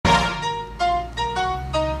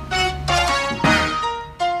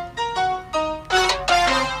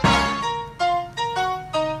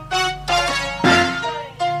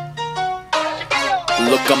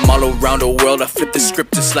Look, I'm all around the world, I flip the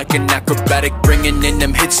script just like an acrobatic. Bringing in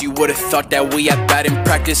them hits, you would've thought that we had bad in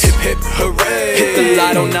practice. Hip hip hooray, hit the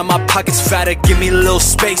lotto, now my pocket's fatter. Give me a little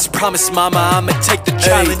space, promise mama I'ma take the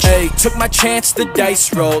challenge. Hey, took my chance, the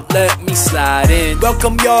dice rolled, let me slide in.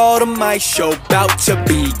 Welcome y'all to my show, bout to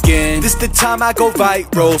begin. This the time I go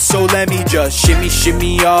viral, so let me just shimmy,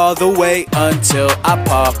 shimmy all the way until I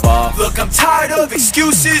pop off. Look, I'm tired of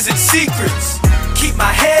excuses and secrets. Keep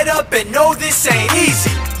my head up and know this ain't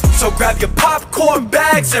easy. So grab your popcorn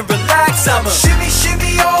bags and relax. I'ma shimmy,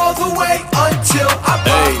 shimmy all the way until I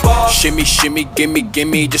pop off. Shimmy, shimmy,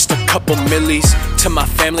 gimme just a couple millies. To my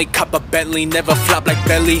family, cop a Bentley, never flop like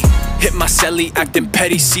belly. Hit my celly, acting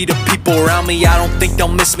petty, see the people around me. I don't think they'll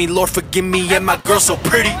miss me, Lord forgive me, and my girl so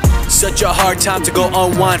pretty. Such a hard time to go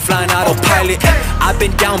unwind, flying autopilot. I've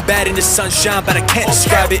been down bad in the sunshine, but I can't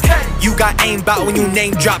describe it. You got aim bout when you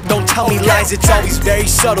name drop, don't tell me lies, it's always very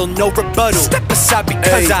subtle, no rebuttal. Step aside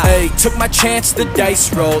because I took my chance, the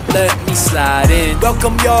dice rolled, let me slide in.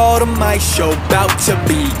 Welcome y'all to my show, bout to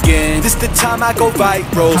begin. This the time I go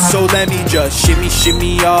viral, so let me just shimmy,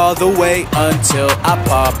 shimmy all the way until I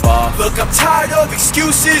pop off. Look, I'm tired of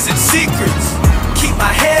excuses and secrets. Keep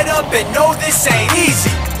my head up and know this ain't easy.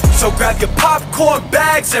 So grab your popcorn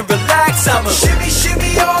bags and relax. I'ma shimmy,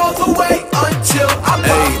 shimmy all the way until I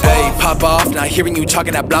pop off. Pop off, not hearing you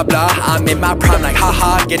talking that blah blah. I'm in my prime like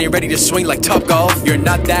haha, getting ready to swing like Top Golf. You're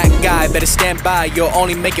not that guy, better stand by, you'll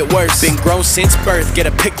only make it worse. Been grown since birth, get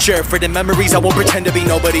a picture for the memories, I won't pretend to be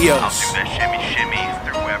nobody else. I'll do that shimmy shimmy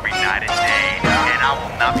through every night and day, and I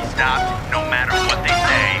will not be stopped, no matter what they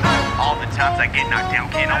say. All the times I get knocked down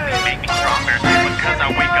can only make me stronger, because I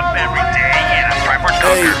wake up every day and I strive for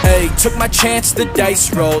stronger. Hey, took my chance, the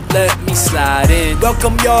dice rolled, let me slide in.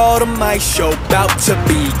 Welcome y'all to my show, bout to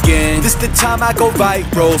begin. This the time I go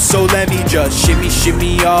viral, so let me just shimmy,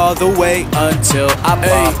 shimmy all the way until I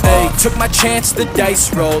pop off. Took my chance, the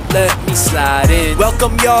dice rolled, let me slide in.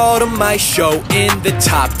 Welcome y'all to my show in the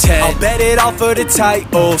top 10. I'll bet it all for the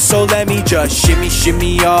title, so let me just shimmy,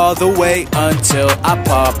 shimmy all the way until I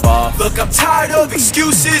pop off. Look, I'm tired of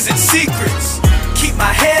excuses and secrets. Keep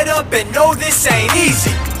my head up and know this ain't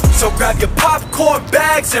easy. So grab your popcorn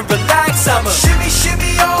bags and relax. I'ma shimmy,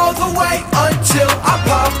 shimmy all the way until I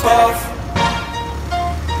pop off.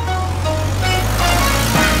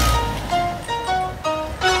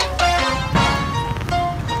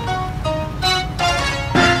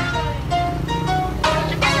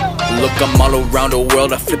 Look, I'm all around the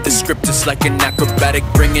world, I flip the script just like an acrobatic.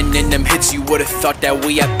 Bringing in them hits, you would've thought that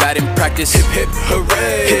we had bad in practice. Hip hip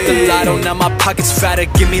hooray, hit the lotto, now my pocket's fatter.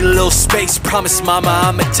 Give me a little space, promise mama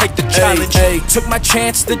I'ma take the challenge. Hey, took my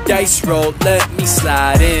chance, the dice rolled, let me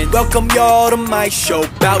slide in. Welcome y'all to my show,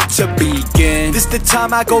 bout to begin. This the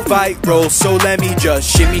time I go viral, so let me just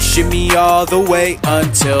shimmy, shimmy all the way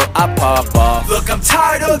until I pop off. Look, I'm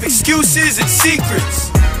tired of excuses and secrets.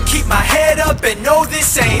 Keep my head up and know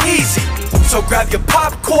this ain't easy. So grab your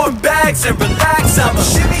popcorn bags and relax. I'ma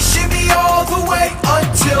shimmy, shimmy all the way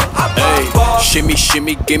until I pop off. Shimmy,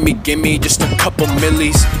 shimmy, gimme just a couple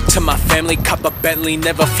millies. To my family, cop a Bentley,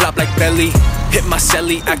 never flop like belly. Hit my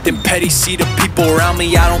celly, acting petty, see the people around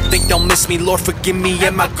me. I don't think they'll miss me, Lord forgive me,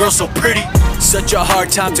 and my girl so pretty. Such a hard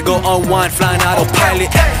time to go unwind, flying autopilot.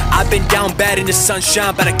 I've been down bad in the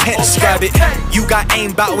sunshine, but I can't describe it. You got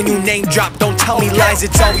aim bout when you name drop, don't tell me lies,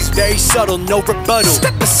 it's always very subtle, no rebuttal.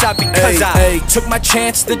 Step aside because I took my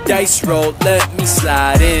chance, the dice rolled, let me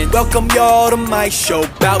slide in. Welcome y'all to my show,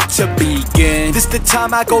 bout to begin. This the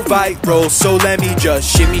time I go viral, so let me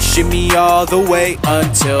just shimmy, shimmy all the way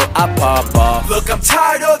until I pop off. Look, I'm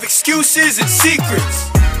tired of excuses and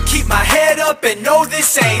secrets. Keep my head up and know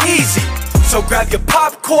this ain't easy. So grab your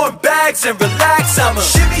popcorn bags and relax. I'ma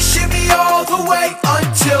shimmy, shimmy all the way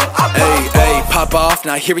until I pop off. Pop off,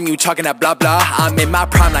 not hearing you talking that blah blah. I'm in my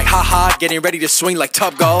prime like haha, getting ready to swing like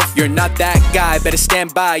Top Golf. You're not that guy, better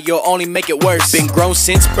stand by, you'll only make it worse. Been grown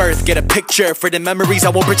since birth, get a picture for the memories, I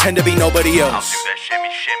won't pretend to be nobody else. I'll do that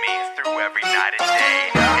shimmy shimmy through every night and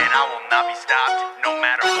day, and I will not be stopped, no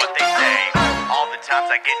matter what they say. All the times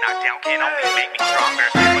I get knocked down can only make me stronger,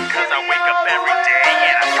 because I wake up every day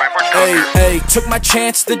and I strive for stronger. Hey, took my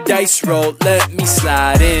chance, the dice rolled, let me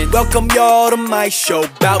slide in. Welcome y'all to my show,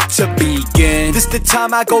 bout to begin. This the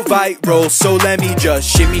time I go viral, so let me just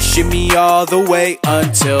shimmy, shimmy all the way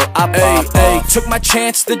until I pop off. Took my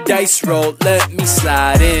chance, the dice rolled, let me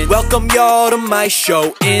slide in. Welcome y'all to my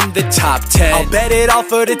show in the top 10. I'll bet it all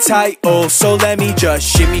for the title, so let me just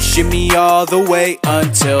shimmy, shimmy all the way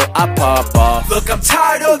until I pop off. Look, I'm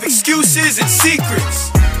tired of excuses and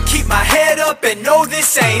secrets. Keep my head up and know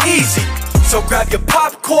this ain't easy. So grab your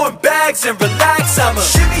popcorn bags and relax. I'ma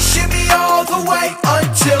shimmy, shimmy all the way